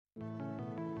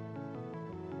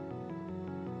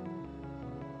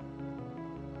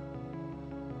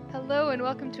Hello and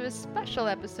welcome to a special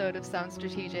episode of Sound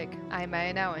Strategic. I'm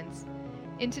Maya Nowens.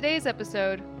 In today's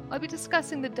episode, I'll be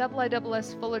discussing the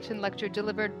IISS Fullerton Lecture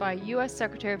delivered by U.S.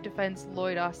 Secretary of Defense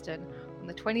Lloyd Austin on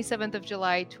the 27th of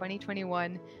July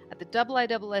 2021 at the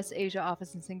IISS Asia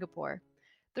office in Singapore.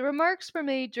 The remarks were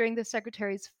made during the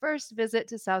Secretary's first visit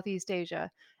to Southeast Asia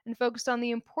and focused on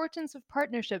the importance of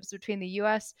partnerships between the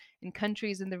U.S. and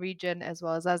countries in the region as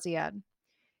well as ASEAN.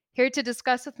 Here to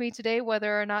discuss with me today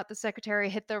whether or not the Secretary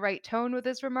hit the right tone with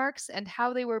his remarks and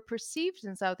how they were perceived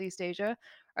in Southeast Asia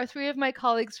are three of my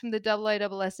colleagues from the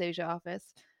IISS Asia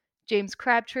office: James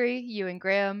Crabtree, Ewan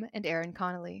Graham, and Aaron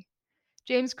Connolly.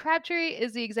 James Crabtree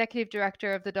is the Executive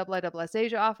Director of the IISS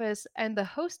Asia office and the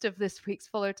host of this week's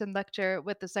Fullerton Lecture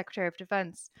with the Secretary of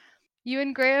Defense.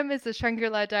 Ewan Graham is the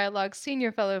Shangri-La Dialogue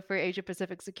Senior Fellow for Asia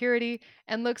Pacific Security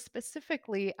and looks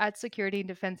specifically at security and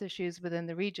defense issues within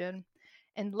the region.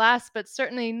 And last but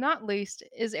certainly not least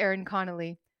is Aaron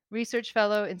Connolly, Research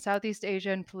Fellow in Southeast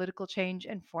Asia and Political Change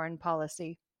and Foreign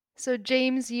Policy. So,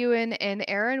 James, Ewan, and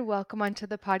Aaron, welcome onto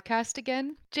the podcast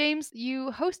again. James,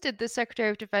 you hosted the Secretary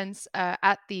of Defense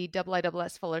at the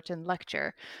IISS Fullerton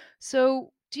Lecture.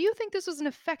 So, do you think this was an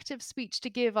effective speech to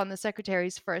give on the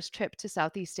Secretary's first trip to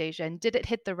Southeast Asia, and did it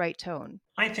hit the right tone?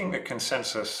 I think the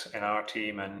consensus in our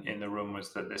team and in the room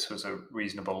was that this was a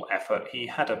reasonable effort. He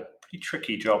had a pretty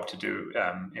tricky job to do,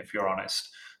 if you're honest.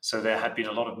 So there had been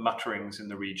a lot of mutterings in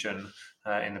the region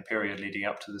in the period leading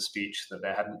up to the speech that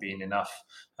there hadn't been enough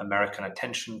American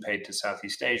attention paid to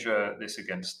Southeast Asia, this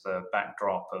against the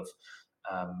backdrop of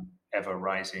ever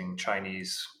rising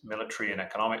Chinese military and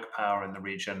economic power in the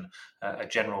region, a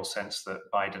general sense that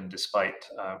Biden, despite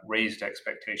raised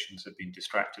expectations, had been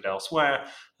distracted elsewhere.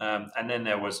 And then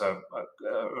there was an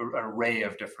array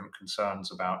of different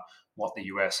concerns about what the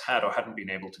US had or hadn't been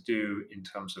able to do in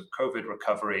terms of COVID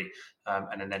recovery,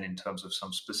 and then in terms of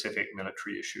some specific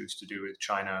military issues to do with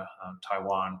China,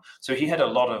 Taiwan. So he had a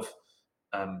lot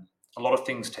of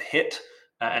things to hit.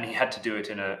 And he had to do it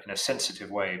in a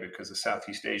sensitive way because the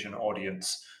Southeast Asian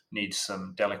audience needs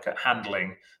some delicate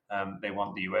handling. They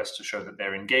want the US to show that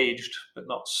they're engaged, but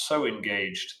not so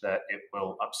engaged that it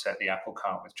will upset the apple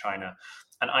cart with China.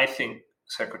 And I think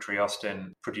Secretary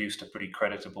Austin produced a pretty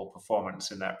creditable performance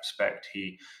in that respect.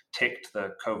 He ticked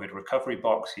the COVID recovery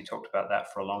box. He talked about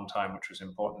that for a long time, which was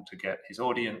important to get his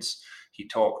audience. He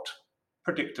talked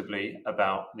predictably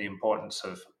about the importance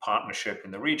of partnership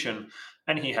in the region,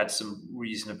 and he had some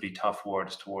reasonably tough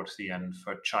words towards the end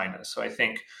for China. So I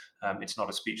think it's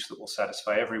not a speech that will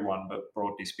satisfy everyone, but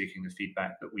broadly speaking, the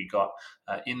feedback that we got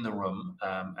in the room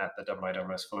at the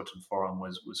IISS Fullerton Forum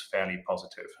was fairly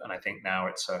positive. And I think now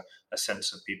it's a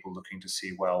sense of people looking to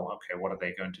see, well, okay, what are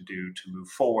they going to do to move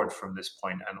forward from this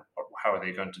point, and how are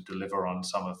they going to deliver on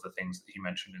some of the things that he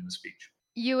mentioned in the speech?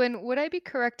 Ewan, would I be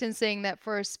correct in saying that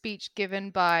for a speech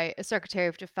given by a Secretary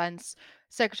of Defense,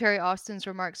 Secretary Austin's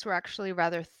remarks were actually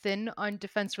rather thin on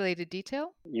defense related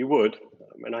detail? You would.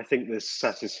 And I think this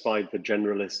satisfied the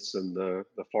generalists and the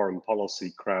foreign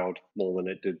policy crowd more than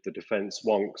it did the defense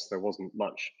wonks. There wasn't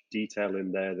much detail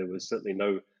in there. There was certainly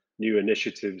no new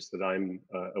initiatives that I'm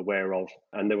aware of.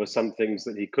 And there were some things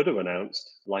that he could have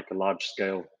announced, like a large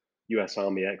scale US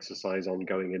Army exercise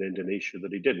ongoing in Indonesia,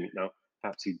 that he didn't. Now,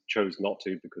 perhaps he chose not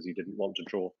to because he didn't want to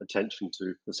draw attention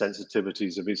to the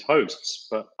sensitivities of his hosts.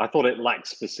 But I thought it lacked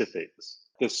specifics.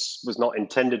 This was not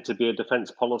intended to be a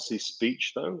defense policy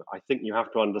speech, though. I think you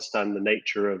have to understand the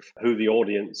nature of who the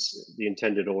audience, the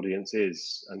intended audience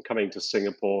is. And coming to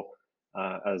Singapore,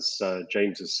 as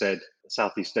James has said,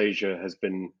 Southeast Asia has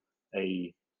been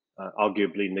a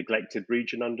arguably neglected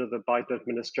region under the Biden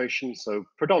administration. So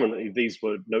predominantly, these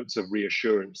were notes of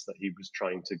reassurance that he was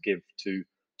trying to give to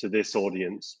this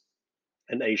audience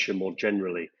and Asia more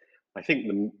generally. I think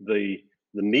the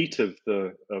meat of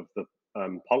the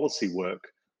policy work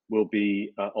will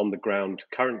be on the ground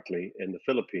currently in the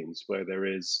Philippines, where there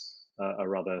is a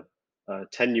rather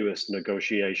tenuous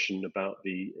negotiation about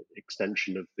the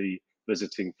extension of the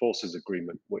visiting forces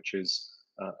agreement, which is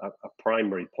a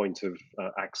primary point of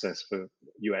access for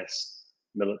US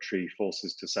military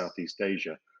forces to Southeast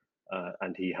Asia.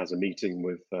 And he has a meeting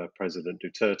with President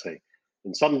Duterte.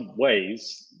 In some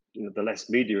ways, the less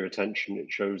media attention it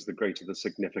shows, the greater the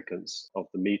significance of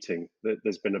the meeting.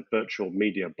 There's been a virtual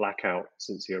media blackout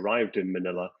since he arrived in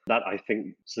Manila. That, I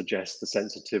think, suggests the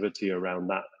sensitivity around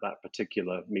that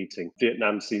particular meeting.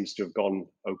 Vietnam seems to have gone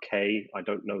okay. I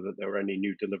don't know that there were any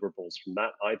new deliverables from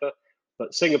that either.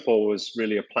 But Singapore was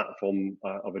really a platform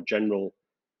of a general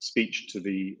speech to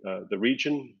the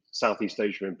region, Southeast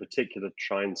Asia in particular, to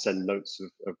try and send notes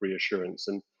of reassurance.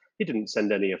 And he didn't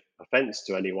send any offense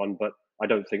to anyone, but I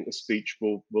don't think the speech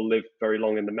will live very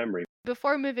long in the memory.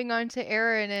 Before moving on to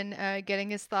Aaron and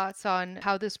getting his thoughts on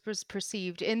how this was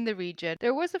perceived in the region,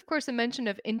 there was, of course, a mention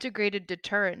of integrated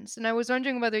deterrence. And I was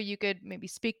wondering whether you could maybe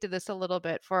speak to this a little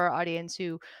bit for our audience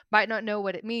who might not know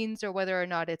what it means or whether or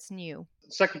not it's new.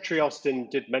 Secretary Austin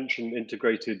did mention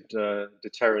integrated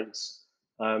deterrence.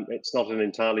 It's not an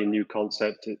entirely new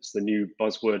concept. It's the new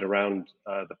buzzword around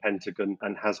the Pentagon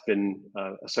and has been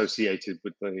associated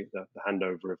with the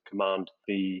handover of command,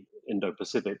 the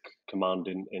Indo-Pacific Command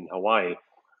in Hawaii.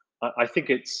 I think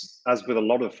it's, as with a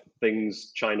lot of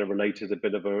things China related, a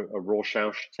bit of a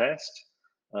Rorschach test.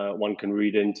 One can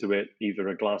read into it either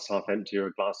a glass half empty or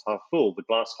a glass half full. The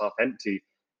glass half empty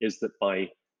is that by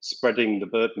spreading the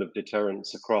burden of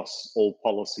deterrence across all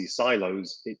policy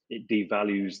silos, it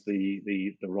devalues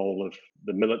the role of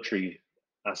the military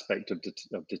aspect of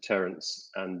deterrence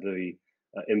and the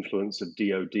influence of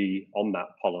DoD on that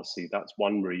policy. That's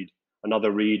one read.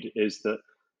 Another read is that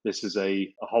this is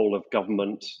a whole of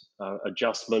government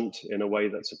adjustment in a way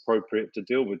that's appropriate to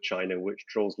deal with China, which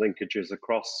draws linkages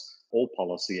across all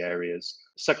policy areas.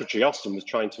 Secretary Austin was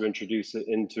trying to introduce it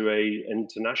into a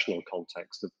international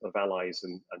context of allies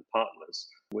and partners,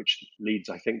 which leads,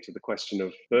 I think, to the question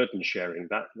of burden sharing.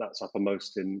 That's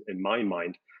uppermost in my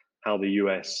mind, how the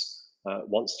US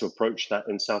wants to approach that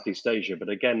in Southeast Asia. But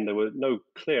again, there were no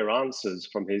clear answers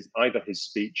from either his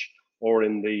speech or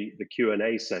in the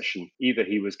Q&A session. Either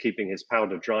he was keeping his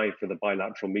powder dry for the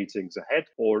bilateral meetings ahead,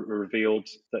 or revealed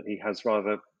that he has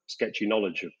rather sketchy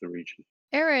knowledge of the region.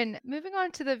 Aaron, moving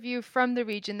on to the view from the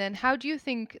region, then, how do you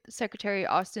think Secretary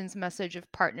Austin's message of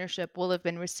partnership will have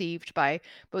been received by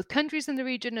both countries in the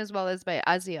region as well as by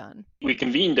ASEAN? We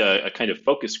convened a kind of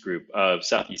focus group of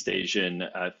Southeast Asian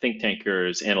think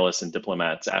tankers, analysts, and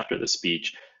diplomats after the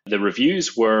speech. The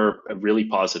reviews were really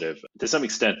positive. To some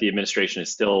extent, the administration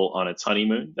is still on its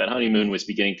honeymoon. That honeymoon was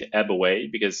beginning to ebb away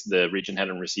because the region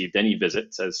hadn't received any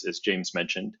visits, as James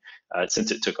mentioned,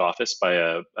 since it took office by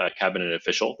a cabinet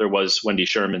official. There was Wendy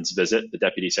Sherman's visit, the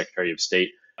Deputy Secretary of State,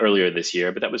 earlier this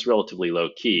year, but that was relatively low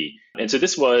key. And so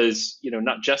this was,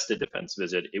 not just a defense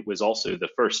visit, it was also the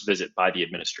first visit by the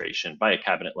administration, by a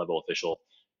cabinet level official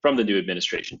from the new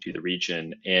administration to the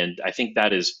region. And I think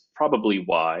that is probably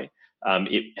why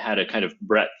it had a kind of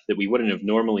breadth that we wouldn't have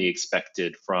normally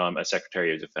expected from a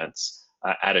Secretary of Defense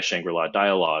at a Shangri-La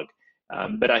dialogue.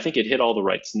 But I think it hit all the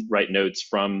right notes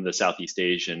from the Southeast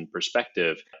Asian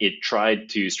perspective. It tried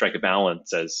to strike a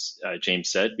balance, as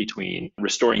James said, between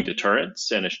restoring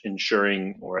deterrence and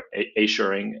ensuring or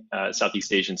assuring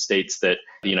Southeast Asian states that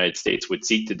the United States would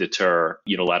seek to deter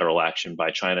unilateral action by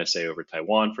China, say over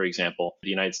Taiwan, for example. The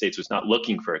United States was not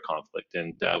looking for a conflict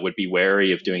and would be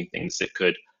wary of doing things that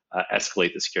could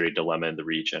escalate the security dilemma in the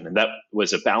region. And that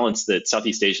was a balance that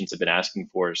Southeast Asians have been asking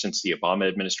for since the Obama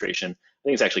administration. I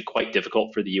think it's actually quite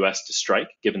difficult for the US to strike,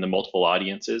 given the multiple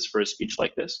audiences for a speech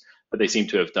like this, but they seem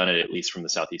to have done it, at least from the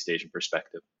Southeast Asian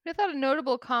perspective. I thought a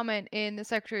notable comment in the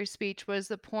Secretary's speech was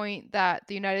the point that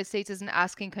the United States isn't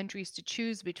asking countries to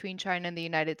choose between China and the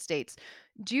United States.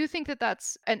 Do you think that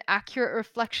that's an accurate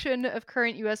reflection of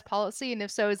current US policy? And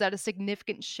if so, is that a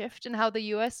significant shift in how the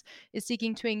US is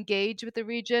seeking to engage with the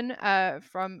region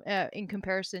in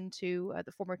comparison to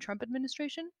the former Trump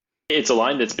administration? It's a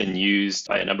line that's been used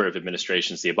by a number of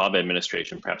administrations, the Obama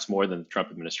administration, perhaps more than the Trump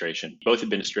administration. Both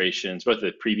administrations, both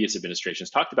the previous administrations,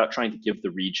 talked about trying to give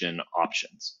the region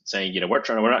options, saying,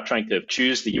 we're not trying to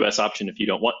choose the US option if you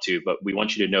don't want to, but we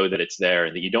want you to know that it's there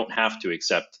and that you don't have to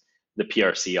accept the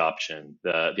PRC option,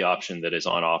 the option that is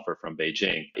on offer from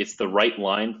Beijing. It's the right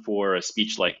line for a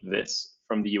speech like this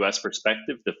from the US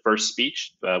perspective, the first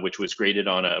speech, which was graded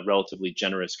on a relatively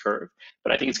generous curve.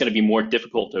 But I think it's going to be more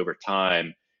difficult over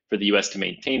time for the US to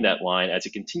maintain that line as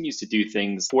it continues to do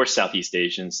things for Southeast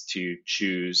Asians to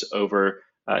choose over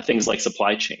things like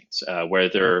supply chains, where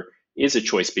there is a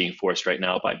choice being forced right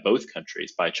now by both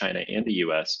countries, by China and the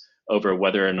US, over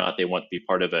whether or not they want to be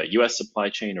part of a US supply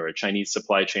chain or a Chinese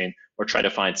supply chain, or try to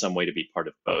find some way to be part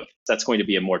of both. That's going to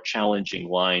be a more challenging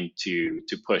line to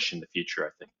push in the future, I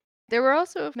think. There were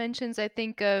also mentions, I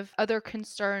think, of other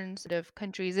concerns of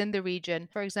countries in the region.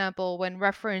 For example, when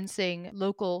referencing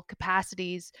local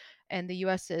capacities and the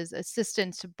US's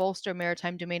assistance to bolster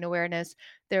maritime domain awareness,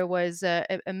 there was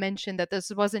a mention that this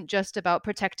wasn't just about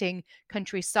protecting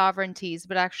country sovereignties,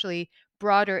 but actually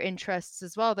broader interests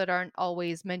as well that aren't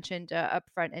always mentioned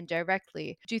upfront and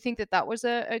directly. Do you think that that was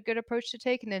a good approach to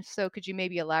take? And if so, could you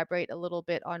maybe elaborate a little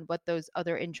bit on what those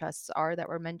other interests are that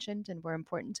were mentioned and were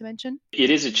important to mention? It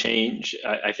is a change,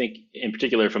 I think, in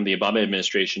particular from the Obama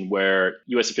administration, where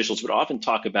US officials would often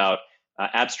talk about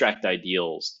abstract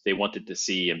ideals they wanted to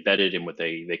see embedded in what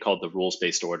they called the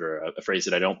rules-based order, a phrase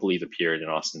that I don't believe appeared in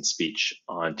Austin's speech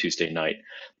on Tuesday night.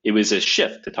 It was a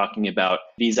shift to talking about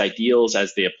these ideals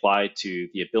as they apply to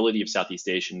the ability of Southeast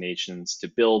Asian nations to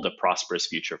build a prosperous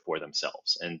future for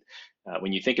themselves. And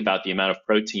when you think about the amount of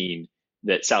protein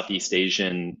that Southeast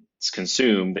Asians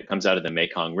consume that comes out of the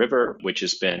Mekong River, which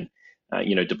has been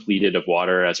depleted of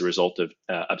water as a result of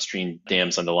upstream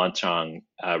dams on the Lanchang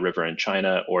River in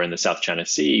China, or in the South China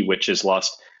Sea, which has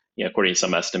lost, according to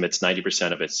some estimates,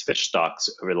 90% of its fish stocks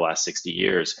over the last 60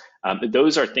 years.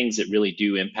 Those are things that really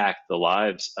do impact the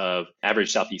lives of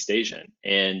average Southeast Asian,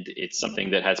 and it's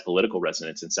something that has political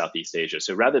resonance in Southeast Asia.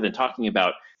 So rather than talking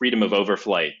about freedom of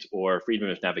overflight or freedom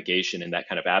of navigation in that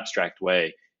kind of abstract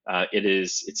way,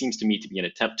 it seems to me to be an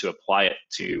attempt to apply it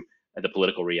to the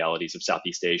political realities of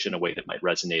Southeast Asia in a way that might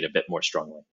resonate a bit more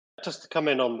strongly. Just to come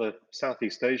in on the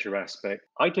Southeast Asia aspect,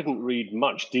 I didn't read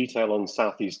much detail on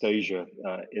Southeast Asia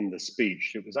in the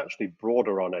speech. It was actually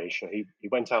broader on Asia. He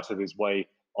went out of his way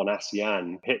on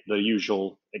ASEAN, hit the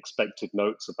usual expected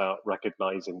notes about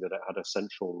recognizing that it had a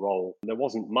central role. There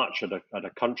wasn't much at a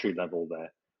country level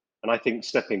there. And I think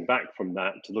stepping back from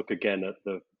that to look again at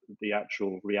the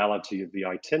actual reality of the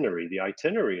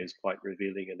itinerary is quite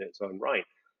revealing in its own right.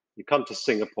 You come to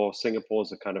Singapore.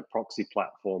 Singapore's a kind of proxy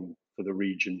platform for the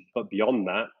region. But beyond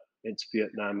that, it's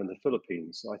Vietnam and the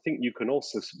Philippines. So I think you can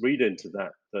also read into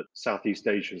that Southeast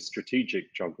Asia's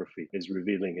strategic geography is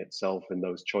revealing itself in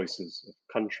those choices of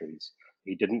countries.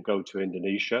 He didn't go to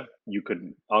Indonesia. You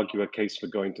could argue a case for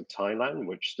going to Thailand,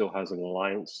 which still has an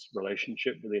alliance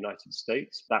relationship with the United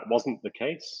States. That wasn't the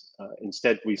case.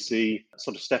 Instead, we see a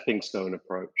sort of stepping stone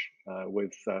approach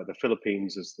with the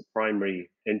Philippines as the primary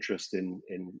interest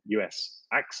in US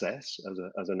access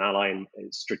as an ally in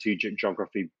its strategic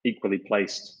geography, equally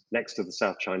placed next to the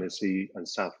South China Sea and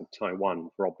south of Taiwan.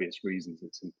 For obvious reasons,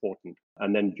 it's important.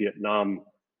 And then Vietnam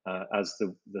as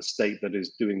the state that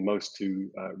is doing most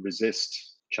to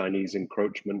resist Chinese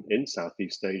encroachment in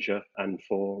Southeast Asia, and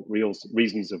for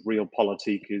reasons of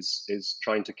realpolitik is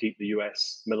trying to keep the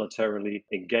US militarily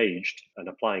engaged and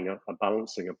applying a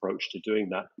balancing approach to doing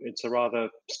that. It's a rather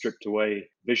stripped away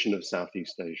vision of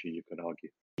Southeast Asia, you could argue.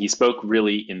 He spoke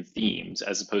really in themes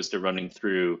as opposed to running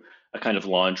through a kind of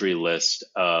laundry list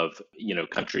of,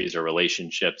 countries or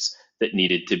relationships that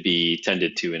needed to be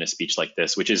tended to in a speech like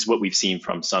this, which is what we've seen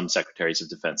from some secretaries of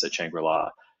defense at Shangri-La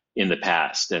in the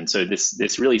past. And so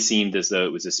this really seemed as though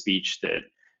it was a speech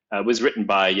that was written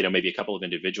by, maybe a couple of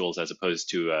individuals as opposed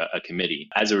to a committee.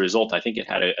 As a result, I think it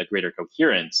had a greater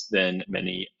coherence than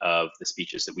many of the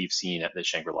speeches that we've seen at the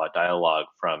Shangri-La Dialogue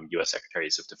from U.S.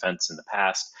 Secretaries of Defense in the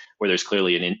past, where there's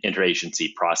clearly an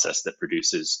interagency process that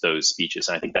produces those speeches.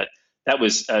 And I think that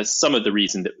was some of the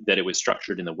reason that it was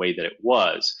structured in the way that it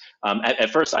was.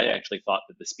 At first, I actually thought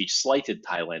that the speech slighted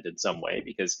Thailand in some way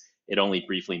because it only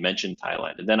briefly mentioned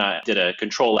Thailand. And then I did a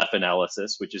control F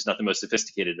analysis, which is not the most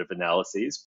sophisticated of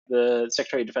analyses. The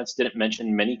Secretary of Defense didn't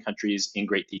mention many countries in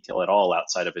great detail at all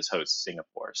outside of his host,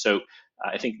 Singapore. So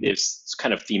I think this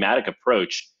kind of thematic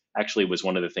approach actually was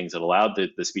one of the things that allowed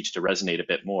the speech to resonate a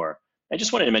bit more. I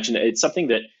just wanted to mention that it's something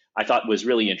that I thought was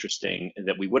really interesting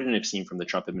that we wouldn't have seen from the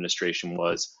Trump administration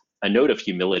was a note of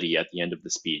humility at the end of the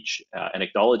speech, an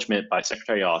acknowledgement by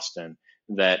Secretary Austin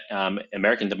that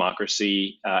American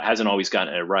democracy hasn't always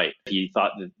gotten it right. He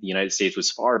thought that the United States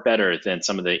was far better than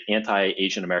some of the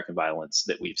anti-Asian American violence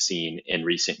that we've seen in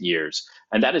recent years.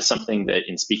 And that is something that,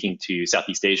 in speaking to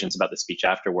Southeast Asians about the speech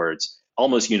afterwards,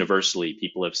 almost universally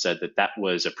people have said that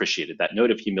was appreciated. That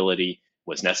note of humility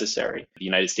was necessary. The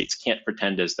United States can't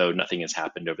pretend as though nothing has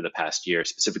happened over the past year,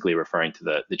 specifically referring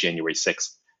to the January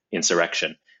 6th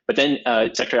insurrection. But then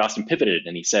Secretary Austin pivoted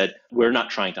and he said, we're not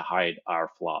trying to hide our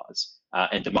flaws.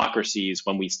 And democracies,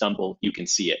 when we stumble, you can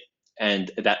see it.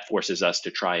 And that forces us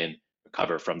to try and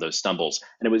recover from those stumbles.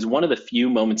 And it was one of the few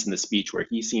moments in the speech where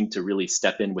he seemed to really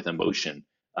step in with emotion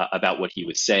about what he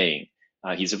was saying.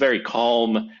 He's a very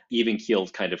calm,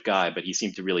 even-keeled kind of guy, but he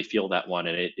seemed to really feel that one,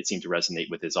 and it seemed to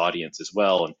resonate with his audience as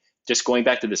well. And just going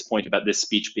back to this point about this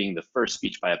speech being the first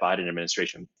speech by a Biden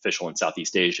administration official in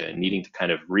Southeast Asia and needing to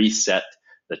kind of reset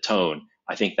the tone,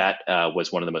 I think that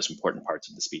was one of the most important parts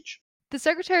of the speech. The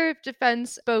Secretary of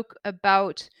Defense spoke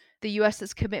about the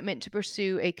U.S.'s commitment to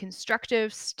pursue a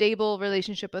constructive, stable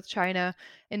relationship with China,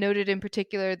 and noted in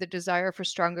particular the desire for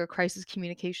stronger crisis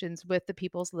communications with the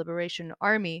People's Liberation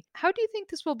Army. How do you think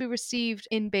this will be received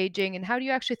in Beijing, and how do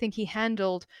you actually think he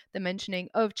handled the mentioning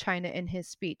of China in his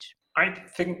speech? I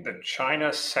think the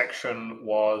China section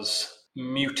was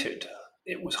muted.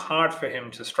 It was hard for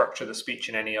him to structure the speech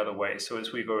in any other way. So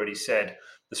as we've already said,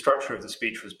 the structure of the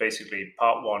speech was basically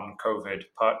part one, COVID,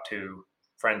 part two,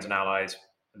 friends and allies,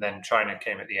 and then China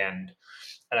came at the end.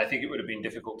 And I think it would have been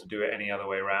difficult to do it any other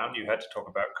way around. You had to talk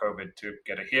about COVID to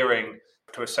get a hearing.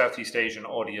 To a Southeast Asian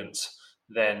audience,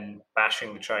 then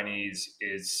bashing the Chinese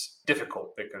is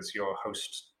difficult because your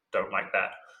hosts don't like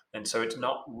that. And so it's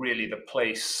not really the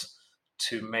place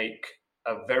to make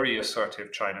a very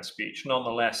assertive China speech.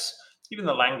 Nonetheless, even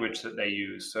the language that they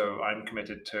use. So I'm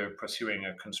committed to pursuing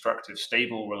a constructive,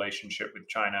 stable relationship with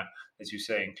China, as you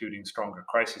say, including stronger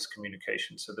crisis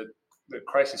communications. So the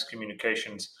crisis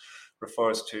communications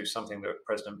refers to something that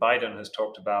President Biden has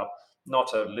talked about,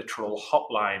 not a literal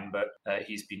hotline, but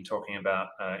he's been talking about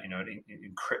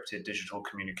encrypted digital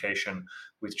communication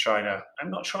with China. I'm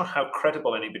not sure how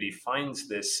credible anybody finds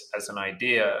this as an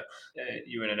idea.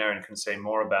 You and Aaron can say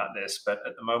more about this, but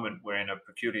at the moment we're in a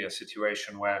peculiar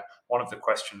situation where one of the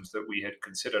questions that we had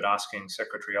considered asking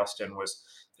Secretary Austin was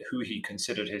who he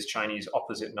considered his Chinese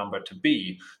opposite number to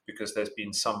be, because there's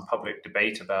been some public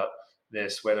debate about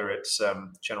this, whether it's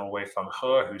General Wei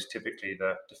Fenghe, who's typically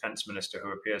the defense minister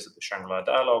who appears at the Shangri-La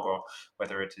Dialogue, or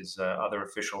whether it is other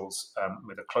officials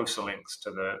with a closer links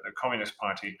to the Communist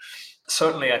Party.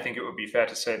 Certainly, I think it would be fair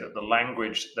to say that the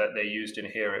language that they used in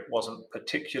here, it wasn't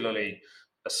particularly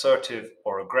assertive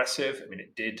or aggressive. I mean,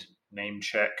 it did name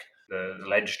check the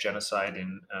alleged genocide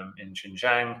in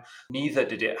Xinjiang. Neither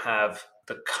did it have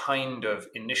the kind of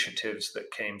initiatives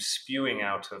that came spewing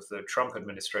out of the Trump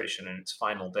administration in its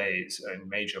final days in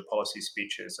major policy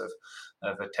speeches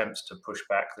of attempts to push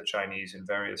back the Chinese in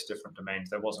various different domains.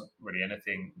 There wasn't really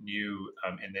anything new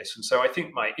in this. And so I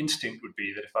think my instinct would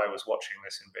be that if I was watching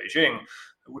this in Beijing,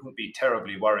 I wouldn't be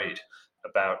terribly worried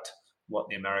about what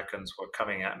the Americans were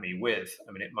coming at me with.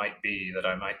 I mean, it might be that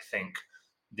I might think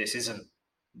this isn't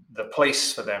the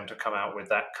place for them to come out with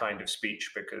that kind of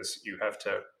speech, because you have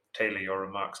to tailor your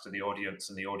remarks to the audience,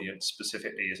 and the audience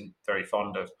specifically isn't very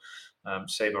fond of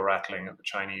saber rattling at the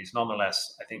Chinese.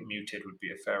 Nonetheless, I think muted would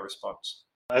be a fair response.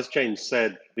 As James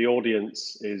said, the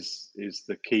audience is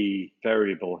the key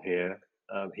variable here.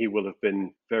 He will have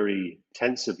been very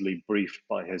tensively briefed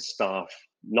by his staff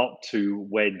not to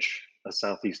wedge a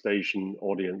Southeast Asian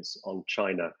audience on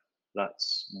China.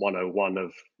 That's 101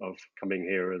 of coming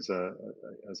here as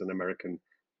an American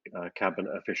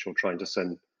cabinet official trying to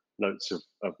send notes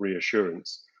of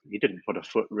reassurance. He didn't put a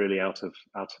foot really out of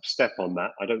step on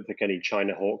that. I don't think any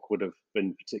China hawk would have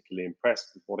been particularly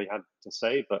impressed with what he had to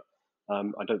say, but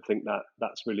I don't think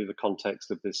that's really the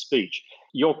context of this speech.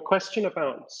 Your question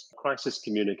about crisis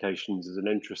communications is an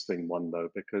interesting one, though,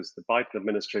 because the Biden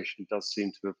administration does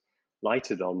seem to have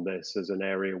lighted on this as an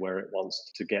area where it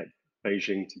wants to get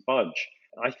Beijing to budge.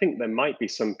 I think there might be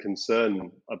some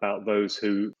concern about those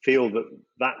who feel that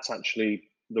that's actually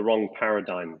the wrong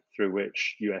paradigm through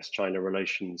which US-China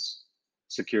relations,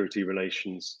 security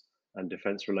relations, and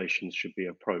defense relations should be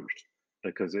approached,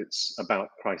 because it's about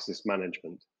crisis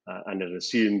management. And it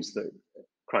assumes that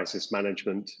crisis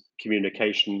management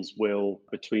communications will,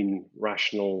 between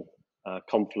rational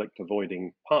conflict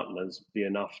avoiding partners, be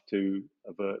enough to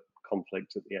avert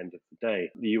conflict at the end of the day.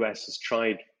 The US has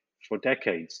tried for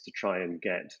decades to try and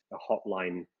get a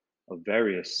hotline of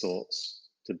various sorts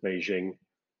to Beijing,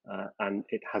 and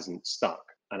it hasn't stuck.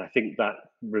 And I think that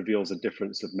reveals a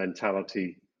difference of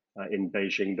mentality in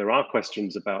Beijing. There are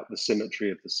questions about the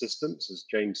symmetry of the systems. As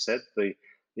James said,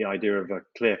 the idea of a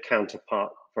clear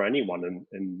counterpart for anyone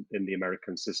in the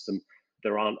American system.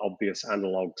 There aren't obvious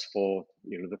analogs for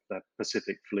the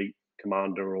Pacific Fleet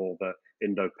commander or the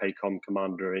Indo-PACOM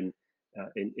commander in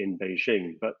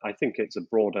Beijing. But I think it's a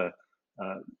broader,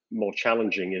 more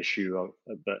challenging issue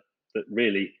that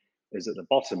really is at the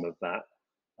bottom of that,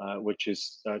 which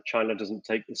is China doesn't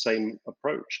take the same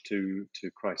approach to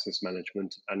crisis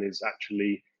management and is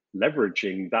actually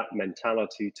leveraging that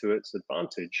mentality to its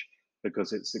advantage,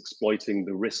 because it's exploiting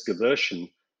the risk aversion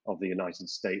of the United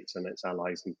States and its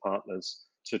allies and partners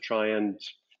to try and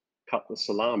cut the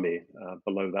salami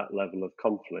below that level of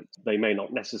conflict. They may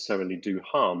not necessarily do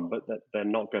harm, but that they're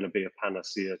not going to be a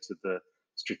panacea to the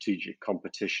strategic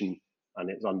competition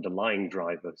and its underlying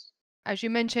drivers. As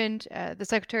you mentioned, the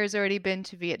Secretary has already been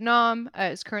to Vietnam,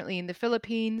 is currently in the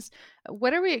Philippines.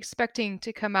 What are we expecting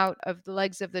to come out of the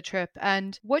legs of the trip,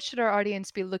 and what should our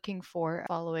audience be looking for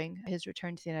following his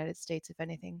return to the United States, if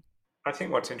anything? I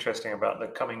think what's interesting about the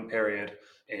coming period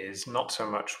is not so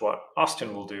much what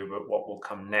Austin will do, but what will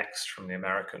come next from the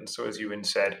Americans. So as Ewan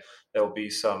said, there'll be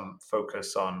some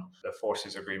focus on the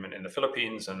forces agreement in the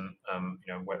Philippines and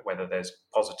whether there's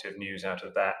positive news out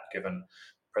of that, given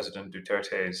President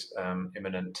Duterte's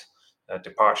imminent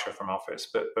departure from office.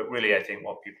 But really, I think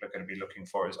what people are going to be looking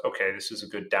for is, okay, this is a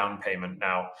good down payment.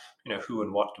 Now, who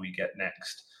and what do we get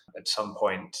next? At some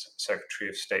point, Secretary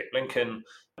of State Blinken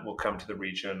will come to the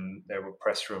region. There were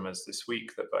press rumors this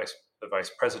week that the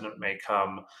vice president may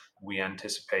come. We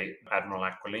anticipate Admiral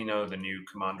Aquilino, the new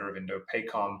commander of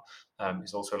Indo-PACOM,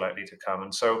 is also likely to come.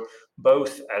 And so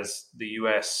both as the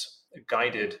US,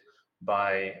 guided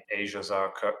by Asia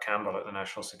Czar Kirk Campbell at the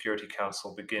National Security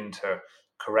Council, begin to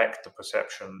correct the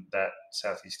perception that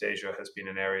Southeast Asia has been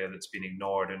an area that's been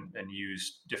ignored, and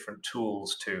use different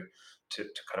tools to kind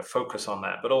of focus on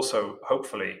that. But also,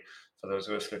 hopefully, for those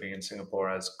of us living in Singapore,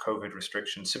 as COVID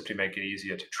restrictions simply make it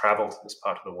easier to travel to this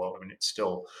part of the world. I mean, it's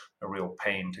still a real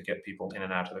pain to get people in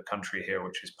and out of the country here,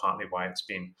 which is partly why it's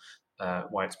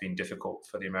been difficult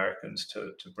for the Americans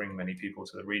to bring many people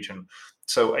to the region.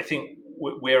 So I think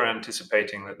we're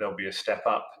anticipating that there'll be a step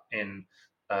up in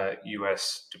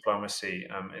US diplomacy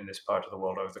in this part of the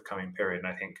world over the coming period. And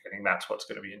I think that's what's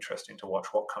going to be interesting to watch,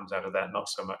 what comes out of that, not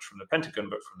so much from the Pentagon,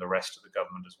 but from the rest of the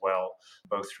government as well,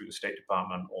 both through the State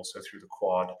Department, also through the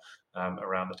Quad,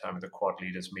 around the time of the Quad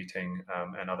leaders meeting,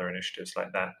 and other initiatives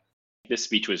like that. This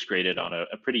speech was graded on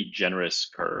a pretty generous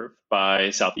curve by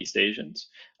Southeast Asians,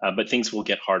 but things will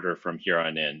get harder from here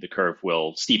on in. The curve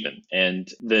will steepen, and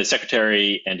the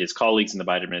secretary and his colleagues in the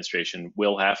Biden administration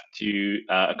will have to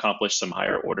accomplish some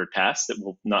higher order tasks that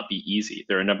will not be easy.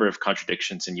 There are a number of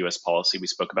contradictions in US policy. We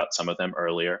spoke about some of them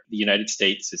earlier. The United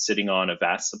States is sitting on a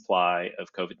vast supply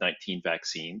of COVID-19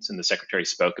 vaccines, and the secretary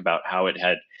spoke about how it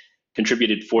had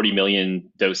contributed 40 million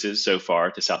doses so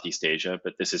far to Southeast Asia,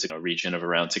 but this is a region of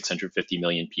around 650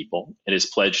 million people. It has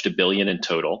pledged $1 billion in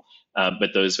total, but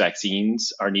those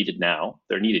vaccines are needed now.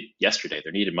 They're needed yesterday,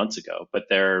 they're needed months ago, but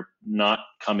they're not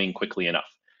coming quickly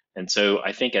enough. And so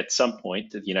I think at some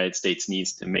point, the United States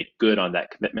needs to make good on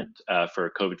that commitment for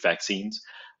COVID vaccines.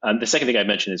 The second thing I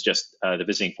mentioned is just the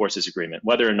visiting forces agreement.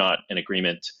 Whether or not an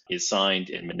agreement is signed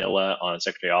in Manila on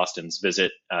Secretary Austin's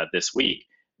visit this week,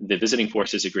 the visiting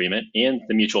forces agreement and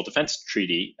the mutual defense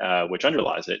treaty, which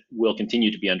underlies it, will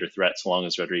continue to be under threat so long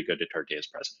as Rodrigo Duterte is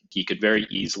president. He could very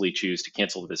easily choose to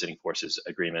cancel the visiting forces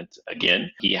agreement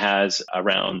again. He has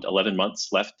around 11 months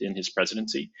left in his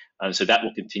presidency, so that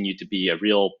will continue to be a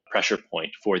real pressure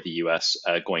point for the U.S.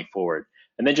 Going forward.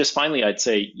 And then just finally, I'd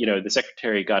say, the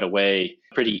secretary got away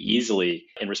pretty easily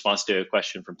in response to a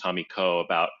question from Tommy Koh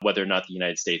about whether or not the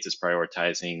United States is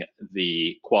prioritizing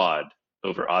the Quad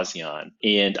over ASEAN.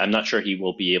 And I'm not sure he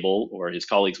will be able, or his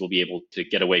colleagues will be able to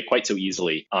get away quite so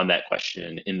easily on that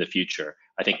question in the future.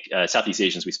 I think Southeast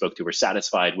Asians we spoke to were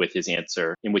satisfied with his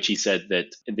answer, in which he said that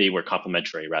they were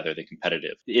complementary rather than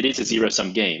competitive. It is a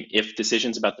zero-sum game. If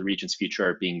decisions about the region's future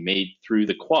are being made through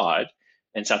the Quad,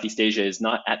 and Southeast Asia is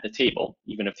not at the table,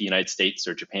 even if the United States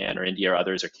or Japan or India or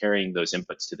others are carrying those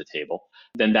inputs to the table,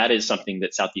 then that is something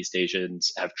that Southeast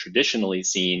Asians have traditionally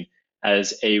seen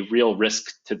as a real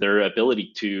risk to their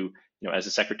ability to, as the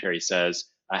secretary says,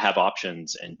 have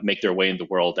options and make their way in the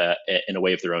world in a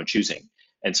way of their own choosing.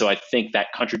 And so I think that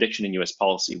contradiction in US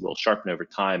policy will sharpen over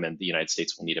time, and the United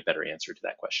States will need a better answer to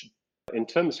that question. In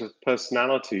terms of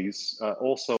personalities,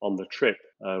 also on the trip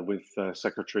with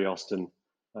Secretary Austin,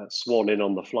 sworn in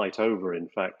on the flight over, in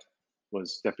fact,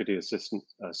 was Deputy Assistant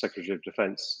Secretary of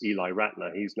Defense Eli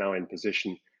Ratner. He's now in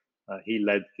position. He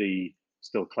led the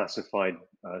still classified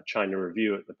China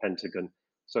review at the Pentagon.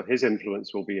 So his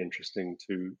influence will be interesting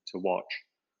to watch,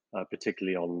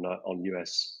 particularly on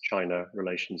US-China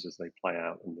relations as they play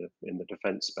out in the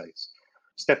defense space.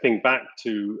 Stepping back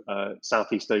to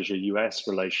Southeast Asia-US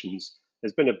relations,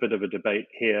 there's been a bit of a debate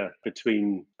here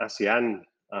between ASEAN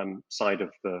side of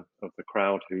the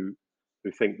crowd who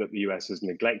think that the US has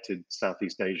neglected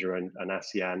Southeast Asia and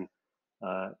ASEAN,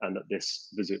 and that this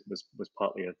visit was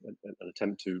partly an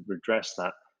attempt to redress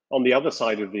that. On the other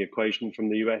side of the equation from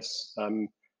the US,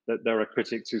 that there are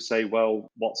critics who say,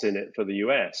 well, what's in it for the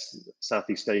US?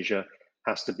 Southeast Asia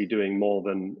has to be doing more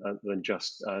than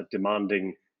just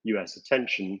demanding US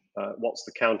attention. What's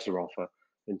the counteroffer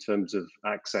in terms of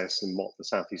access and what the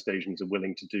Southeast Asians are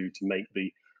willing to do to make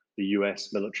the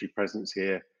US military presence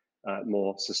here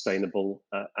more sustainable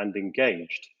and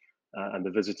engaged? And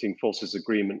the visiting forces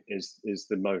agreement is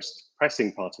the most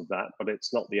pressing part of that, but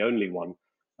it's not the only one.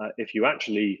 If you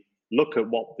actually look at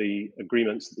what the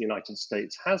agreements that the United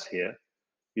States has here,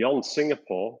 beyond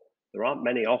Singapore, there aren't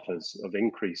many offers of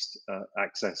increased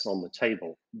access on the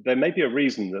table. There may be a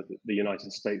reason that the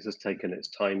United States has taken its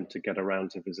time to get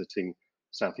around to visiting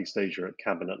Southeast Asia at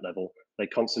cabinet level. They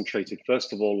concentrated,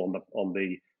 first of all, on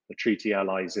the treaty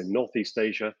allies in Northeast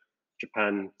Asia,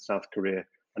 Japan, South Korea,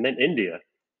 and then India.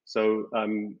 So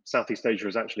Southeast Asia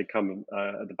has actually come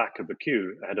at the back of the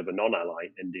queue ahead of a non-ally,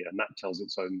 India, and that tells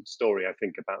its own story, I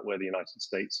think, about where the United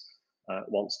States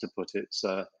wants to put its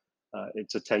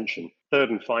attention. Third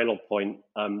and final point,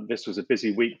 this was a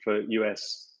busy week for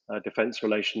US defense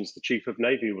relations. The Chief of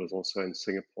Navy was also in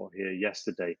Singapore here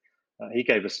yesterday. He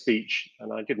gave a speech,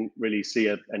 and I didn't really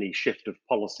see any shift of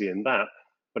policy in that,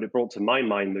 but it brought to my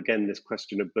mind, again, this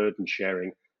question of burden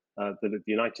sharing, that the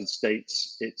United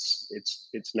States,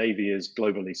 its Navy is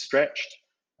globally stretched.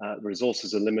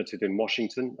 Resources are limited in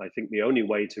Washington. I think the only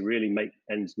way to really make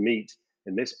ends meet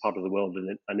in this part of the world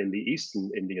and in the Eastern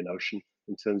Indian Ocean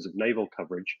in terms of naval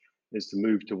coverage is to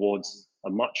move towards a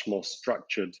much more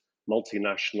structured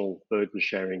multinational burden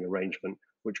sharing arrangement,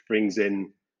 which brings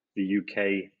in the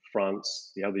UK,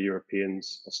 France, the other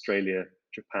Europeans, Australia,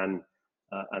 Japan,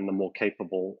 and the more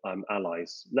capable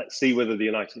allies. Let's see whether the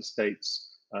United States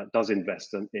does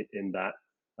invest in that.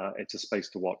 It's a space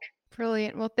to watch.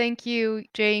 Brilliant. Well, thank you,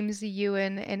 James,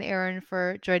 Ewan, and Aaron,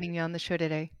 for joining me on the show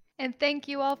today. And thank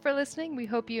you all for listening. We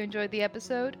hope you enjoyed the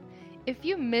episode. If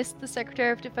you missed the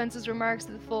Secretary of Defense's remarks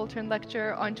at the Fullerton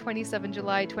Lecture on 27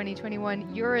 July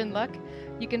 2021, you're in luck.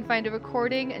 You can find a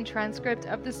recording and transcript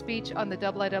of the speech on the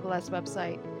IISS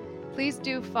website. Please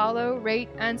do follow, rate,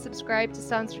 and subscribe to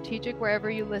Sound Strategic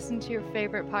wherever you listen to your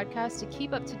favorite podcast to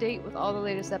keep up to date with all the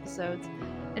latest episodes.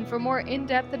 And for more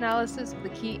in-depth analysis of the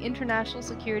key international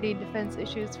security and defense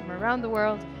issues from around the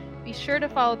world, be sure to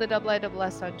follow the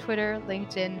IISS on Twitter,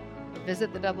 LinkedIn, or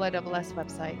visit the IISS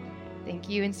website. Thank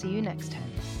you and see you next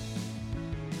time.